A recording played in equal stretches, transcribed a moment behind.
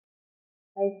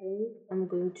I think I'm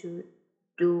going to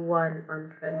do one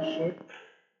on friendship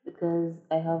because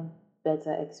I have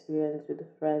better experience with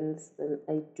friends than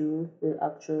I do with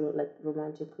actual like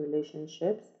romantic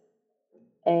relationships.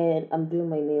 And I'm doing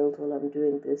my nails while I'm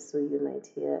doing this, so you might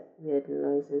hear weird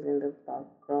noises in the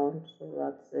background. So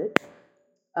that's it.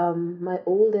 My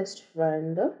oldest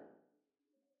friend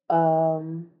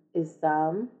is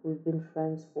Sam. We've been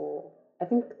friends for I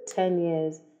think 10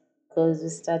 years because we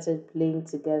started playing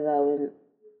together when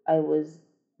I was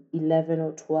 11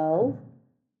 or 12.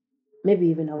 Maybe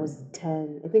even I was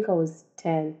 10. I think I was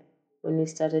 10 when we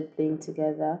started playing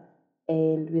together,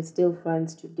 and we're still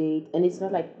friends to date. And it's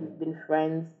not like we've been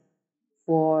friends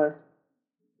for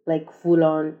like full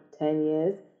on 10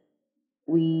 years.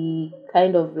 We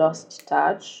kind of lost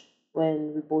touch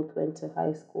when we both went to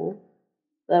high school.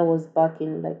 That was back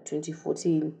in like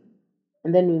 2014.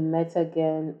 And then we met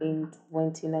again in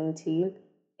 2019,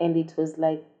 and it was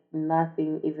like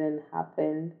nothing even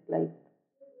happened. Like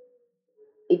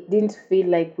it didn't feel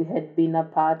like we had been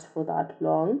apart for that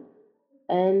long.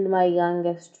 And my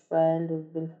youngest friend,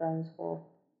 we've been friends for,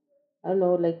 I don't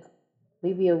know, like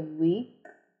maybe a week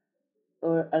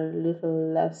or a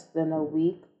little less than a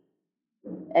week.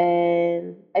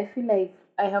 And I feel like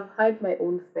I have had my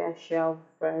own fair share of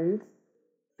friends,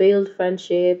 failed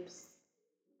friendships,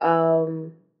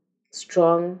 um,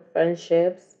 strong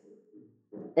friendships.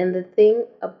 And the thing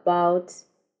about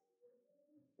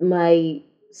my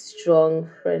strong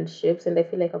friendships, and I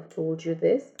feel like I've told you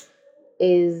this,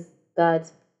 is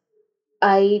that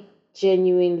I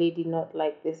genuinely did not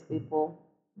like these people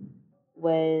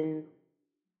when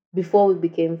before we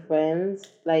became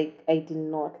friends. Like I did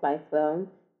not like them.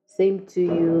 Same to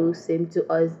you, same to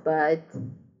us, but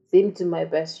same to my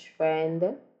best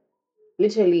friend.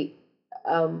 Literally,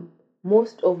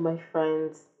 most of my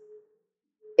friends,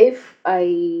 if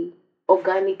I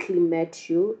organically met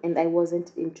you and I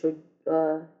wasn't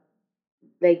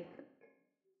like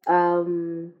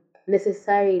um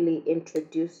necessarily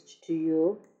introduced to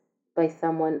you by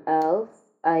someone else,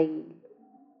 I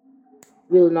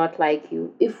will not like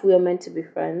you. If we are meant to be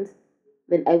friends,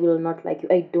 then I will not like you.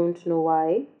 I don't know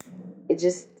why. It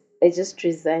just I just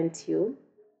resent you.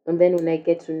 And then when I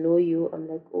get to know you, I'm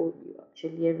like, oh, you're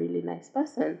actually a really nice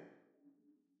person.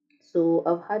 So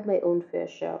I've had my own fair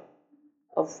share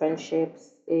of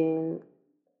friendships in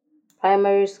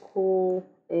primary school,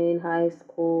 in high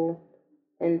school,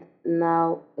 and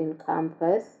now in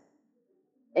campus.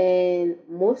 And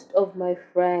most of my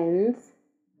friends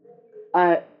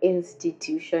are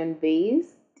institution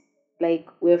based. Like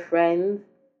we're friends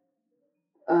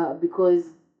because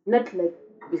not like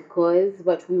because,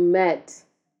 but we met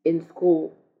in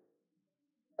school.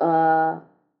 Uh,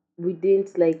 we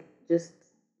didn't like just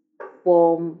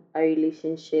form a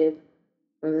relationship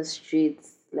on the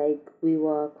streets. Like we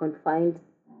were confined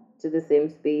to the same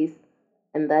space,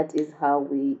 and that is how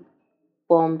we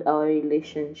formed our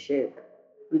relationship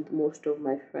with most of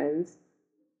my friends,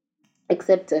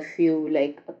 except a few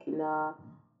like Akina,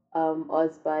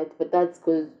 Osbert, but that's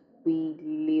because we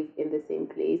live in the same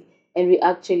place, and we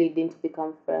actually didn't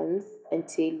become friends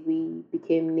until we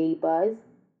became neighbors.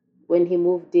 When he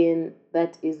moved in,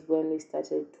 that is when we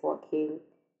started talking.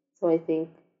 So I think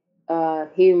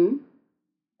him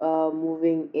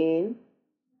moving in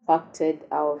factored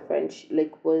our friendship,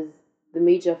 like was the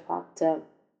major factor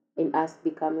in us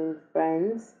becoming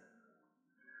friends.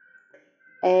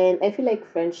 And I feel like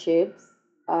friendships,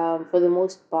 for the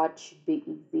most part, should be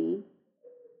easy.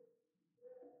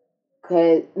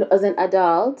 Because as an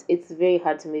adult, it's very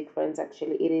hard to make friends.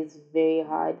 Actually, it is very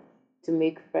hard to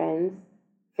make friends.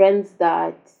 Friends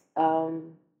that,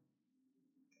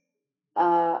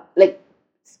 like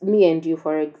me and you,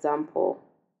 for example,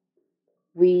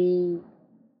 we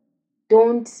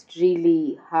don't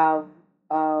really have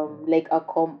like a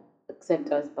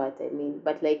except us, but I mean,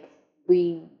 but like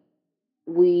we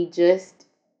we just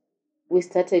we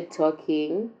started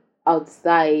talking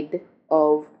outside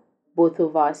of both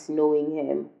of us knowing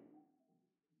him.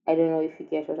 I don't know if you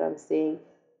get what I'm saying.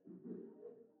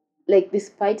 Like,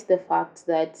 despite the fact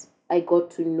that I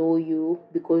got to know you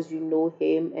because you know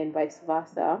him and vice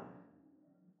versa,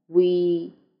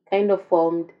 we kind of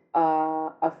formed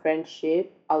a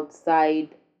friendship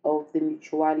outside of the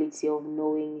mutuality of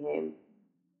knowing him.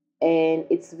 And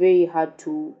it's very hard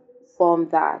to form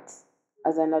that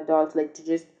as an adult, like to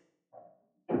just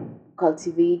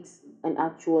cultivate an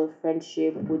actual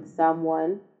friendship with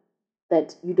someone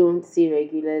that you don't see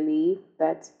regularly,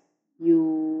 that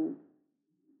you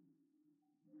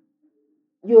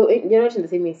you're not in the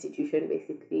same institution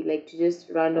basically. Like to just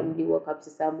randomly walk up to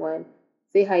someone,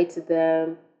 say hi to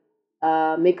them,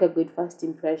 make a good first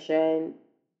impression,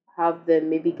 have them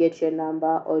maybe get your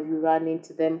number, or you run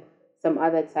into them some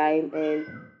other time and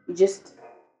you just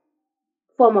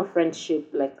form a friendship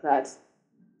like that,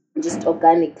 just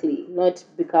organically, not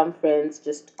become friends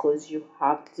just because you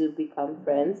have to become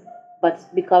friends,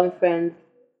 but become friends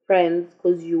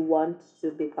because you want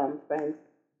to become friends.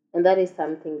 And that is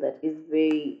something that is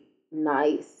very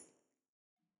nice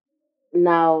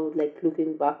now, like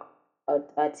looking back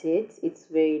at it. It's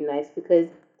very nice because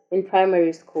in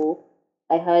primary school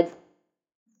I had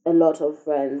a lot of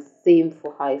friends, same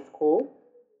for high school,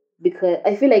 because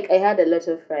I feel like I had a lot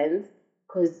of friends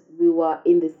because we were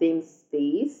in the same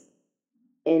space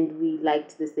and we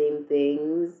liked the same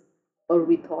things, or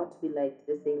we thought we liked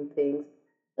the same things.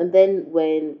 And then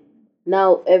when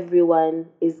now everyone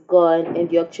is gone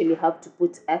and you actually have to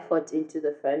put effort into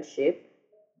the friendship,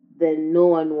 then no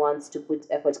one wants to put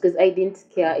effort because I didn't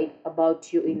care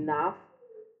about you enough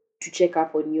to check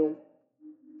up on you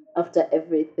after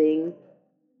everything.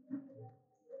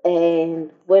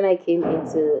 And when I came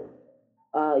into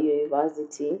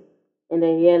university, and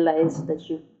I realized that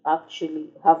you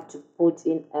actually have to put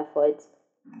in effort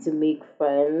to make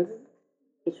friends,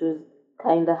 it was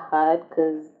kind of hard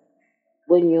because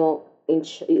when you're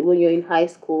when you're in high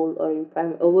school or in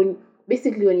primary, or when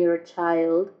basically when you're a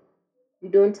child, you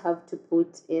don't have to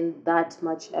put in that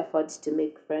much effort to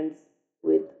make friends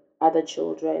with other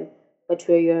children. But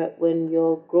when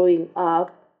you're growing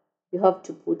up, you have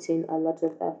to put in a lot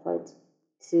of effort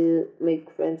to make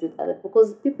friends with other,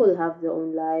 because people have their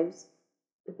own lives.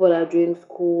 People are doing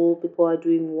school, people are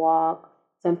doing work,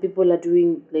 some people are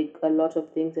doing like a lot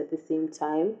of things at the same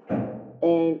time,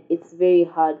 and it's very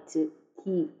hard to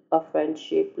keep a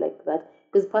friendship like that.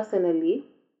 Because personally,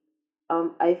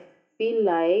 I feel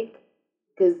like,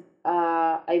 because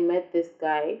I met this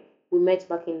guy. We met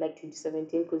back in like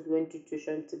 2017 because we went to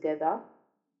tuition together,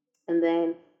 and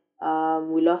then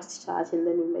we lost touch, and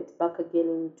then we met back again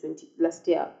in 20 last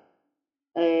year.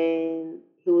 And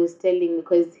he was telling me,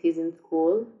 because he's in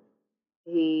school,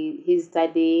 he's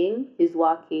studying, he's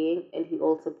working, and he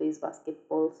also plays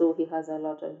basketball, so he has a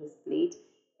lot on his plate.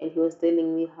 And he was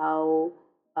telling me how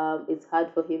it's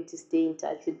hard for him to stay in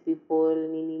touch with people,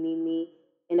 nini nini.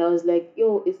 And I was like,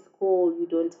 yo, it's cool, you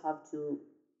don't have to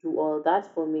do all that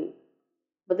for me.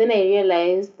 But then I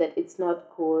realized that it's not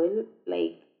cool.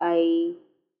 Like, I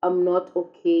am not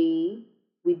okay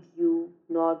with you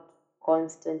not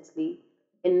constantly,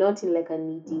 and not in like a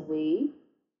needy way,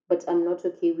 but I'm not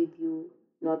okay with you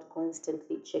not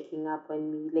constantly checking up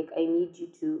on me. Like, I need you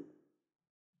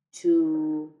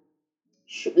to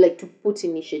like to put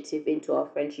initiative into our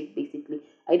friendship. Basically,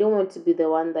 I don't want to be the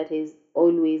one that is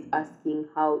always asking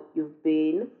how you've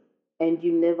been, and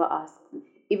you never ask me.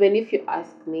 Even if you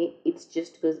ask me, it's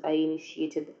just because i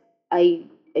I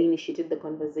initiated the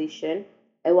conversation.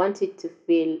 I want it to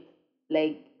feel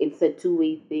like it's a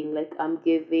two-way thing, like I'm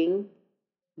giving,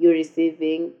 you're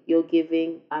receiving, you're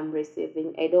giving, I'm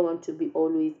receiving. I don't want to be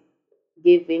always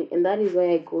giving, and that is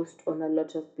why I ghost on a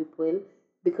lot of people,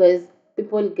 because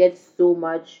people get so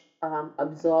much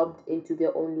absorbed into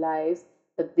their own lives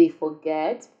that they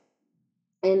forget.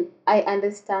 And I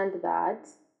understand that,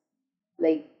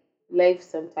 like, life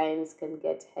sometimes can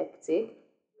get hectic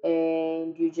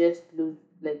and you just lose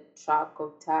like track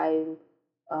of time,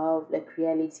 of like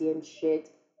reality and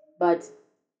shit. But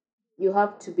you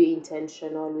have to be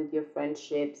intentional with your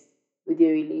friendships, with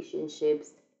your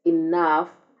relationships, enough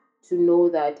to know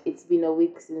that it's been a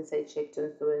week since I checked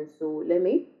on so and so. Let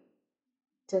me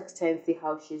text her and see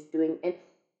how she's doing. And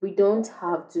we don't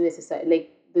have to necessarily,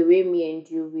 like the way me and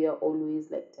you, we are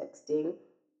always like texting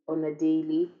on a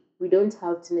daily. We don't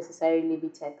have to necessarily be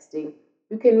texting.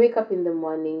 You can wake up in the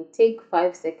morning, take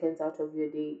 5 seconds out of your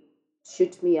day,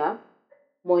 shoot me up.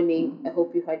 Morning, I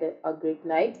hope you had a great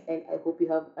night and I hope you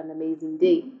have an amazing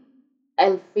day.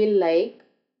 I'll feel like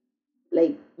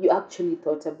you actually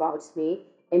thought about me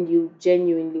and you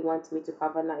genuinely want me to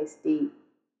have a nice day.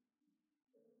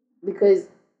 Because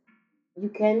you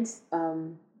can't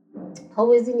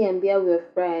hawezi niambia we're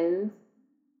friends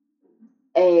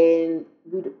and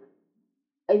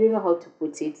I don't know how to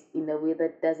put it in a way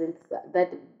that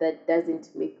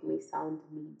doesn't make me sound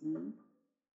needy.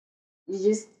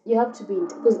 You have to be,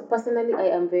 because personally I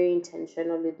am very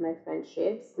intentional with my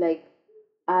friendships. Like,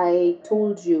 I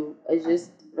told you, I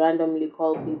just randomly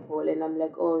call people and I'm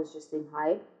like, oh, I was just saying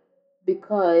hi.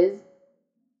 Because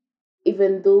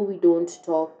even though we don't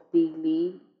talk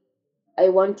daily, I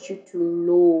want you to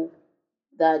know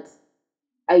that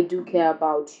I do care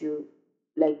about you.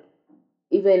 Like,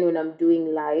 even when I'm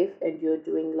doing life and you're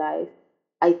doing life,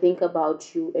 I think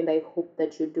about you and I hope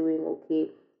that you're doing okay.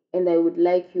 and I would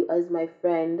like you as my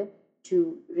friend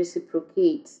to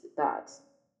reciprocate that.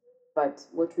 But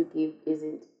what we give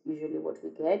isn't usually what we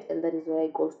get, and that is why I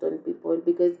ghost on people,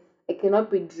 because I cannot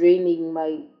be draining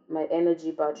my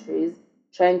energy batteries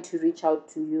trying to reach out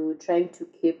to you, trying to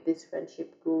keep this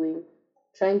friendship going,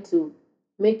 trying to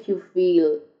make you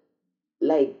feel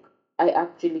like I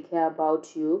actually care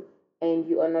about you, and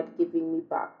you are not giving me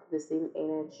back the same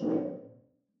energy.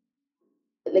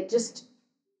 Like, just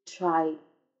try,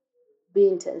 be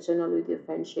intentional with your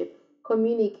friendship,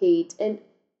 communicate, and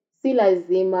see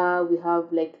Lazima. We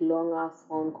have like long ass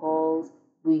phone calls,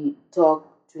 we talk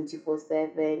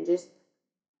 24/7. Just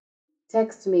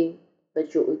text me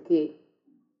that you're okay,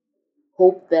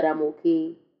 hope that I'm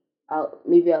okay. I'll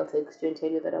text you and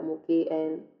tell you that I'm okay,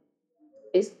 and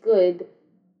it's good.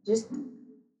 Just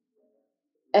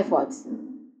effort.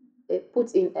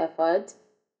 Put in effort,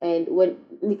 and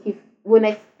when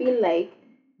I feel like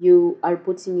you are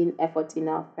putting in effort in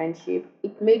our friendship,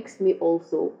 it makes me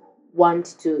also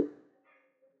want to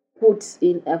put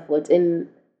in effort, and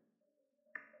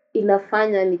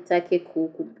inafanya nitake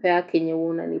kupea kenye wewe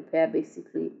unanipea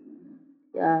basically.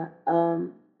 Yeah.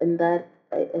 And that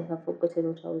I have forgotten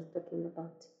what I was talking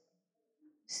about.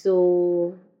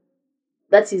 So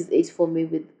that is it for me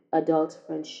with adult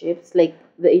friendships, like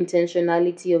the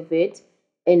intentionality of it,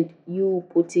 and you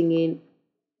putting in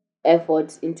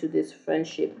effort into this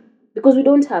friendship, because we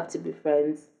don't have to be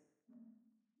friends,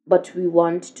 but we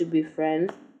want to be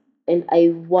friends, and I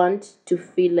want to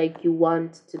feel like you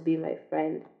want to be my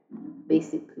friend,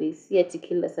 basically. Si ati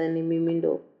kila saa ni mimi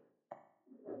ndo,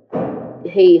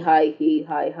 hey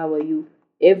hi, how are you?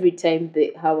 Every time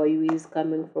the how are you is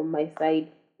coming from my side,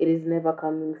 it is never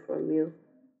coming from you.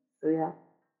 So yeah.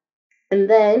 And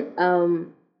then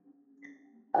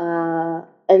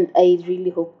and I really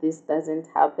hope this doesn't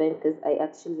happen, because I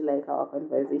actually like our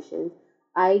conversations.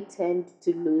 I tend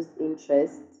to lose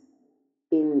interest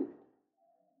in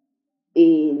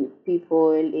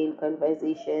people, in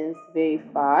conversations very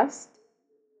fast,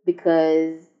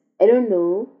 because I don't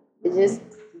know, it just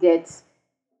gets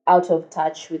out of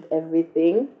touch with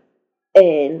everything.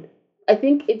 And I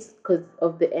think it's because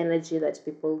of the energy that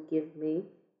people give me.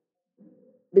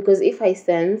 Because if I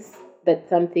sense that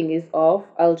something is off,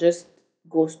 I'll just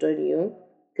ghost on you,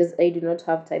 because I do not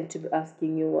have time to be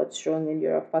asking you what's wrong, and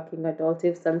you're a fucking adult.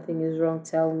 If something is wrong,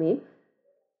 tell me.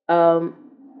 Um,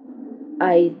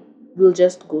 I will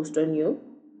just ghost on you,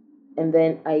 and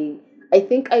then I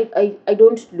think I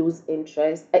don't lose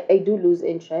interest. I do lose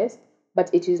interest,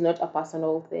 but it is not a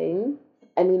personal thing.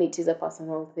 I mean, it is a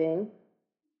personal thing,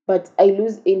 but I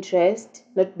lose interest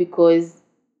not because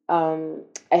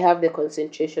I have the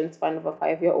concentration span of a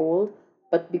 5-year old,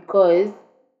 but because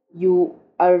you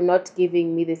are not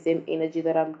giving me the same energy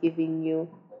that I'm giving you,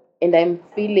 and I'm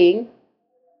feeling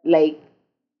like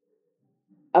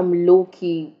I'm low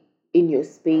key in your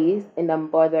space, and I'm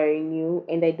bothering you,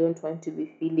 and I don't want to be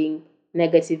feeling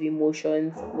negative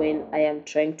emotions when I am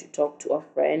trying to talk to a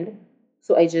friend.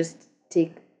 So I just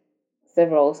take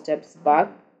several steps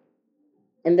back.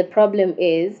 And the problem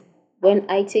is, when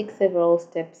I take several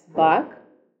steps back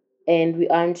and we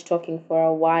aren't talking for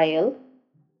a while,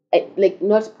 like,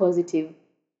 not positive,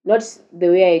 not the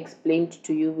way I explained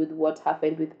to you with what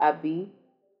happened with Abby,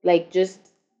 like,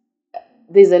 just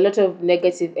there's a lot of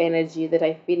negative energy that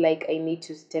I feel like I need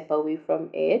to step away from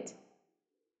it.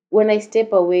 When I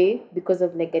step away because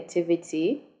of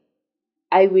negativity,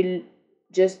 I will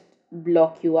just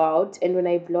block you out. And when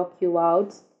I block you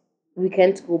out, we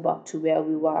can't go back to where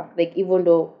we were. Like, even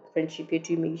though friendship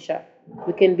yetu imeisha,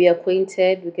 we can be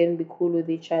acquainted, we can be cool with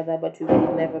each other, but we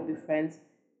will never be friends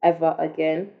ever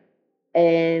again.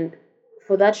 And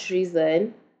for that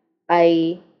reason,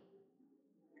 I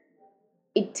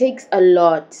it takes a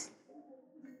lot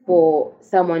for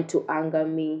someone to anger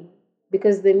me,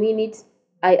 because the minute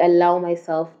I allow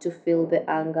myself to feel the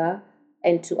anger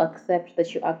and to accept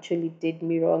that you actually did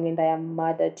me wrong and I am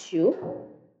mad at you,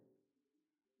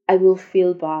 I will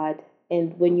feel bad.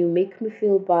 And when you make me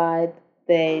feel bad,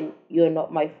 then you're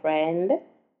not my friend,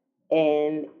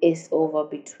 and it's over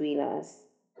between us.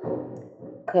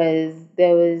 Because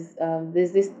there's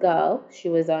this girl, she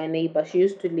was our neighbor. She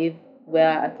used to live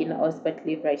where Akina Osbert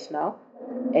live right now,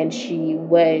 and she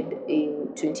wed in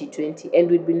 2020, and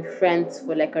we'd been friends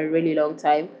for like a really long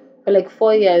time. For like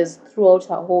 4 years, throughout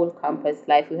her whole campus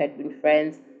life, we had been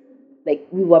friends. Like,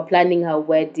 we were planning her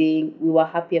wedding, we were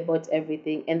happy about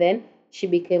everything, and then she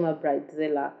became a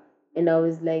bridezilla. And I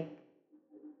was like,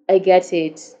 I get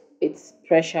it, it's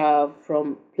pressure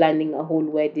from planning a whole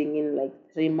wedding in like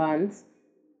 3 months,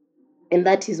 and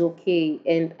that is okay,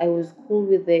 and I was cool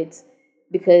with it,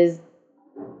 because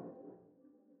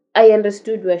I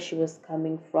understood where she was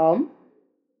coming from,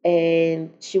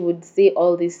 and she would say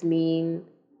all these mean,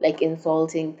 like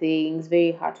insulting things,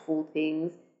 very hurtful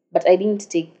things. But I didn't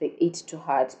take it to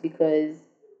heart because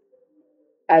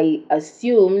I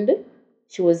assumed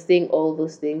she was saying all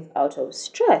those things out of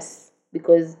stress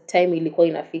because time ilikuwa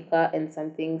inafika and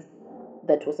some things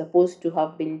that were supposed to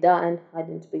have been done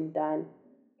hadn't been done.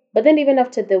 But then even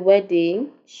after the wedding,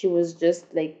 she was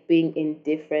just like being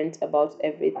indifferent about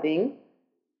everything,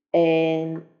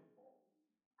 and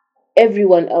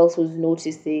everyone else was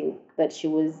noticing that she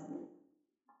was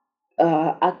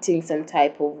acting some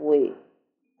type of way.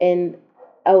 And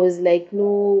I was like,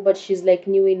 no, but she's like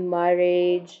new in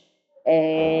marriage,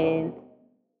 and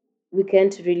we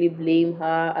can't really blame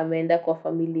her. Ameenda kwa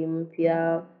family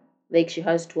mpya, like she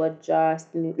has to adjust.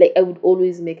 Like I would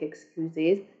always make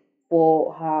excuses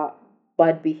for her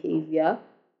bad behavior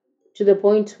to the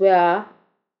point where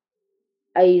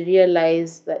I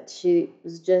realized that she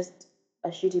was just a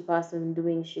shitty person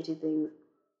doing shitty things.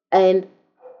 And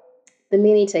the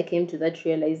minute I came to that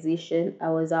realization, I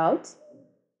was out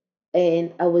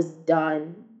and I was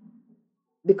done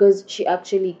because she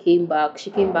actually came back. She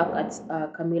came back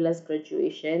at Camilla's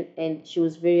graduation and she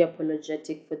was very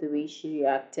apologetic for the way she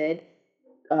reacted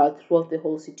throughout the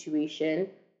whole situation.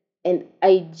 And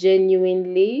I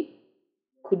genuinely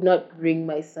could not bring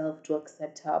myself to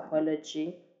accept her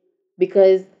apology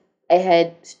because I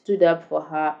had stood up for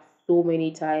her so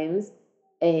many times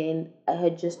and I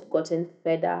had just gotten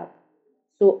fed up.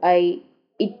 So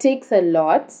it takes a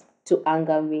lot to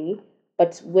anger me,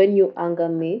 but when you anger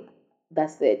me,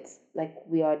 that's it. Like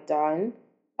we are done.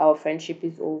 Our friendship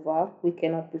is over. We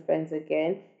cannot be friends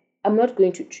again. I'm not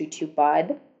going to treat you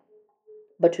bad,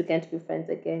 but we can't be friends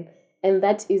again. And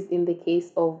that is in the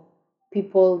case of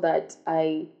people that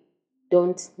I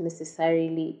don't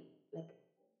necessarily like.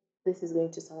 This is going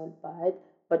to sound bad,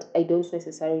 but I don't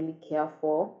necessarily care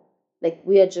for. Like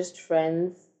we are just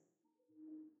friends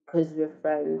because we're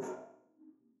friends.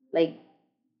 Like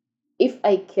if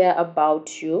I care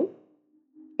about you,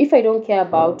 if I don't care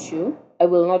about you, I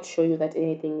will not show you that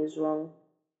anything is wrong.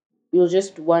 You'll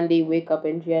just one day wake up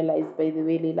and realize, by the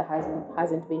way, Leila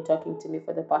hasn't been talking to me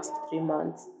for the past 3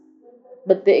 months.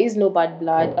 But there is no bad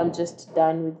blood. I'm just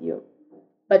done with you.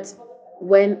 But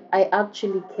when I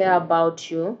actually care about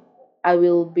you, I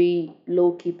will be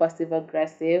low key passive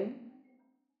aggressive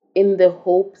in the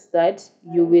hopes that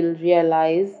you will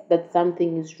realize that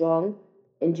something is wrong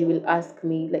and you will ask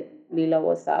me, like, Leila,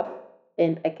 what's up?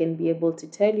 And I can be able to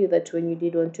tell you that when you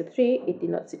did one, two, three, it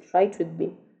did not sit right with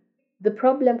me. The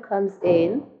problem comes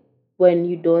in when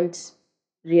you don't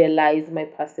realize my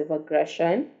passive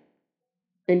aggression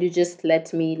and you just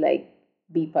let me like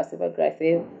be passive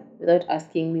aggressive without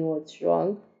asking me what's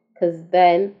wrong. Because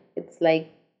then it's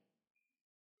like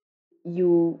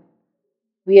you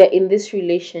we are in this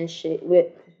relationship,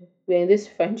 we're in this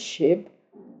friendship,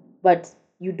 but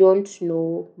you don't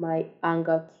know my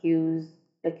anger cues.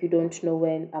 Like you don't know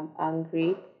when I'm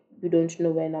angry, you don't know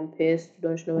when I'm pissed, you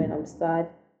don't know when I'm sad.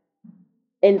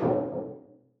 And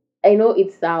I know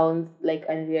it sounds like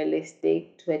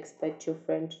unrealistic to expect your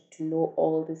friend to know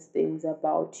all these things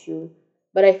about you,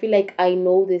 but I feel like I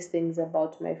know these things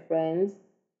about my friends,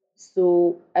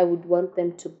 so I would want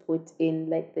them to put in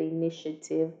like the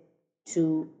initiative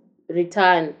to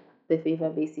return the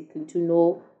favor, basically, to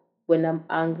know when I'm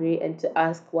angry and to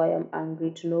ask why I'm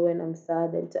angry, to know when I'm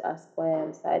sad and to ask why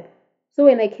I'm sad. So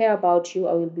when I care about you,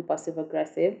 I will be passive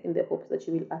aggressive in the hopes that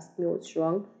you will ask me what's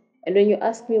wrong. And when you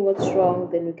ask me what's wrong,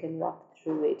 then we can walk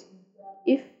through it.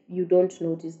 If you don't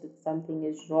notice that something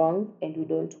is wrong and you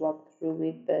don't walk through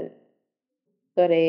it, then sorry.